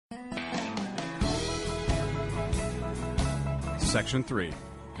Section 3,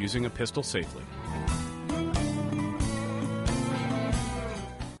 Using a Pistol Safely.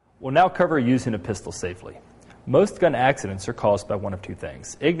 We'll now cover using a pistol safely. Most gun accidents are caused by one of two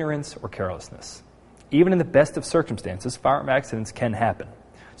things: ignorance or carelessness. Even in the best of circumstances, firearm accidents can happen.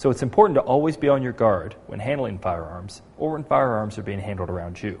 So it's important to always be on your guard when handling firearms or when firearms are being handled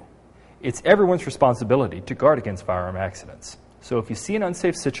around you. It's everyone's responsibility to guard against firearm accidents. So if you see an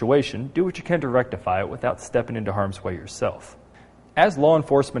unsafe situation, do what you can to rectify it without stepping into harm's way yourself. As law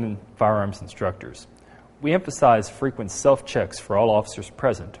enforcement and firearms instructors, we emphasize frequent self-checks for all officers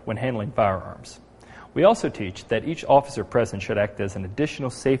present when handling firearms. We also teach that each officer present should act as an additional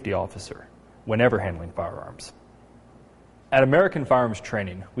safety officer whenever handling firearms. At American Firearms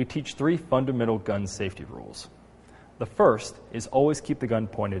Training, we teach 3 fundamental gun safety rules. The first is always keep the gun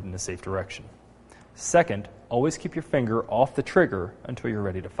pointed in a safe direction. Second, always keep your finger off the trigger until you're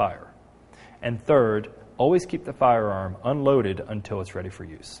ready to fire. And third, always keep the firearm unloaded until it's ready for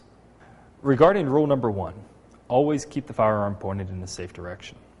use. Regarding rule number 1, always keep the firearm pointed in a safe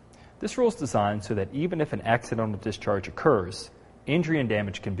direction. This rule is designed so that even if an accidental discharge occurs, injury and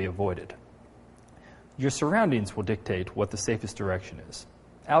damage can be avoided. Your surroundings will dictate what the safest direction is.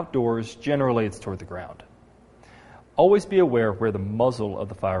 Outdoors, generally it's toward the ground. Always be aware where the muzzle of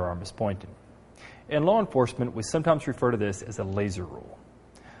the firearm is pointing. In law enforcement, we sometimes refer to this as a laser rule.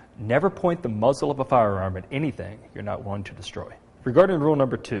 Never point the muzzle of a firearm at anything you're not willing to destroy. Regarding rule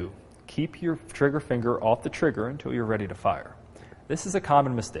number 2, keep your trigger finger off the trigger until you're ready to fire. This is a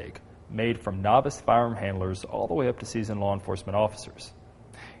common mistake made from novice firearm handlers all the way up to seasoned law enforcement officers.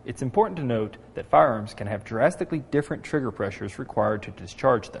 It's important to note that firearms can have drastically different trigger pressures required to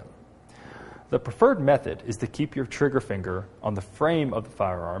discharge them. The preferred method is to keep your trigger finger on the frame of the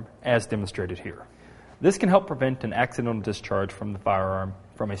firearm as demonstrated here. This can help prevent an accidental discharge from the firearm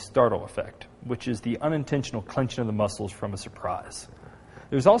from a startle effect, which is the unintentional clenching of the muscles from a surprise.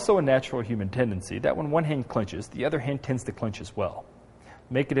 There's also a natural human tendency that when one hand clenches, the other hand tends to clench as well.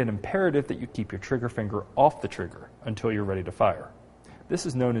 Make it an imperative that you keep your trigger finger off the trigger until you're ready to fire. This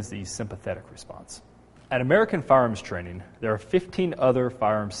is known as the sympathetic response. At American Firearms Training, there are 15 other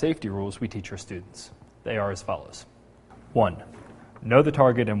firearm safety rules we teach our students. They are as follows. 1. Know the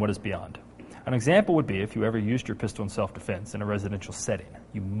target and what is beyond. An example would be if you ever used your pistol in self-defense in a residential setting.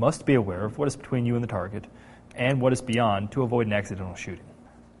 You must be aware of what is between you and the target and what is beyond to avoid an accidental shooting.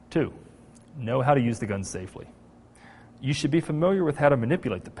 2. Know how to use the gun safely. You should be familiar with how to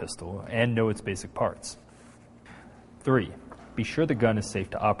manipulate the pistol and know its basic parts. 3. Be sure the gun is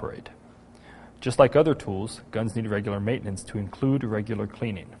safe to operate. Just like other tools, guns need regular maintenance to include regular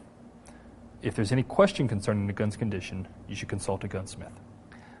cleaning. If there's any question concerning the gun's condition, you should consult a gunsmith.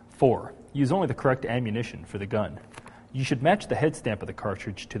 4. Use only the correct ammunition for the gun. You should match the head stamp of the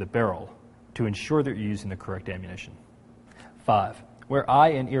cartridge to the barrel to ensure that you're using the correct ammunition. 5. Wear eye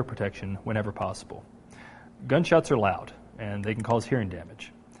and ear protection whenever possible. Gunshots are loud, and they can cause hearing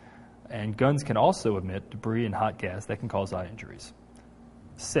damage. And guns can also emit debris and hot gas that can cause eye injuries.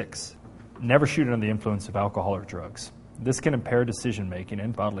 6. Never shoot under the influence of alcohol or drugs. This can impair decision-making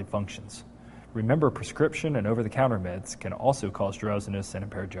and bodily functions. Remember, prescription and over-the-counter meds can also cause drowsiness and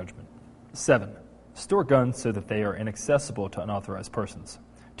impaired judgment. 7. Store guns so that they are inaccessible to unauthorized persons,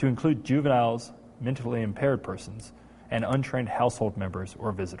 to include juveniles, mentally impaired persons, and untrained household members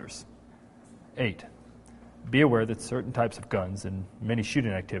or visitors. 8. Be aware that certain types of guns and many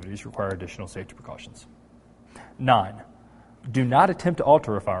shooting activities require additional safety precautions. 9. Do not attempt to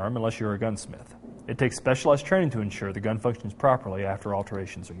alter a firearm unless you're a gunsmith. It takes specialized training to ensure the gun functions properly after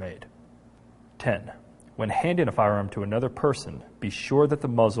alterations are made. 10. When handing a firearm to another person, be sure that the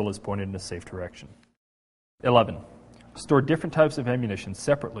muzzle is pointed in a safe direction. 11. Store different types of ammunition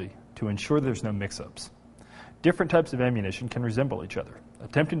separately to ensure there's no mix-ups. Different types of ammunition can resemble each other.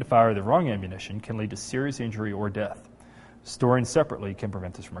 Attempting to fire the wrong ammunition can lead to serious injury or death. Storing separately can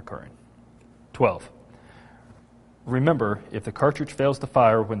prevent this from occurring. 12. Remember, if the cartridge fails to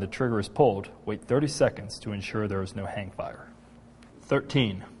fire when the trigger is pulled, wait 30 seconds to ensure there is no hang fire.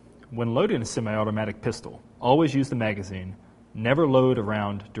 13. When loading a semi-automatic pistol, always use the magazine. Never load a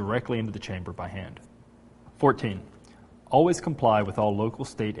round directly into the chamber by hand. 14. Always comply with all local,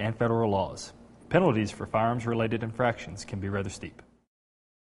 state, and federal laws. Penalties for firearms-related infractions can be rather steep.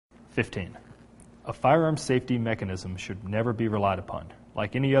 15. A firearm safety mechanism should never be relied upon.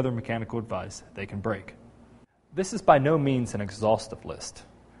 Like any other mechanical device, they can break. This is by no means an exhaustive list.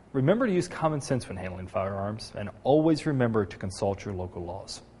 Remember to use common sense when handling firearms, and always remember to consult your local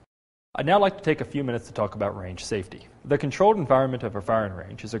laws. I'd now like to take a few minutes to talk about range safety. The controlled environment of a firing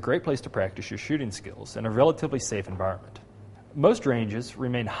range is a great place to practice your shooting skills in a relatively safe environment. Most ranges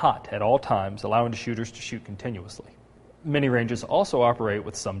remain hot at all times, allowing the shooters to shoot continuously. Many ranges also operate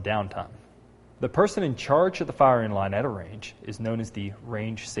with some downtime. The person in charge of the firing line at a range is known as the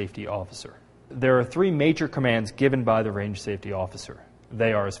range safety officer. There are 3 major commands given by the range safety officer.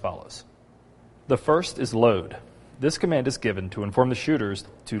 They are as follows. The first is load. This command is given to inform the shooters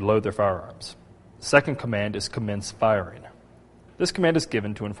to load their firearms. The second command is commence firing. This command is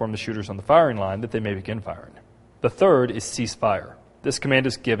given to inform the shooters on the firing line that they may begin firing. The third is cease fire. This command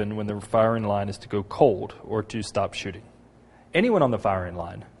is given when the firing line is to go cold or to stop shooting. Anyone on the firing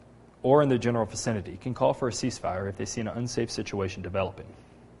line or in the general vicinity can call for a ceasefire if they see an unsafe situation developing.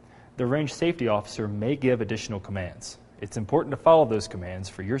 The range safety officer may give additional commands. It's important to follow those commands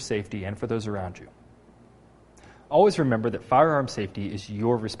for your safety and for those around you. Always remember that firearm safety is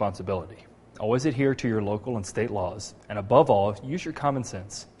your responsibility. Always adhere to your local and state laws, and above all, use your common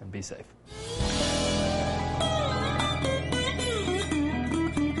sense and be safe.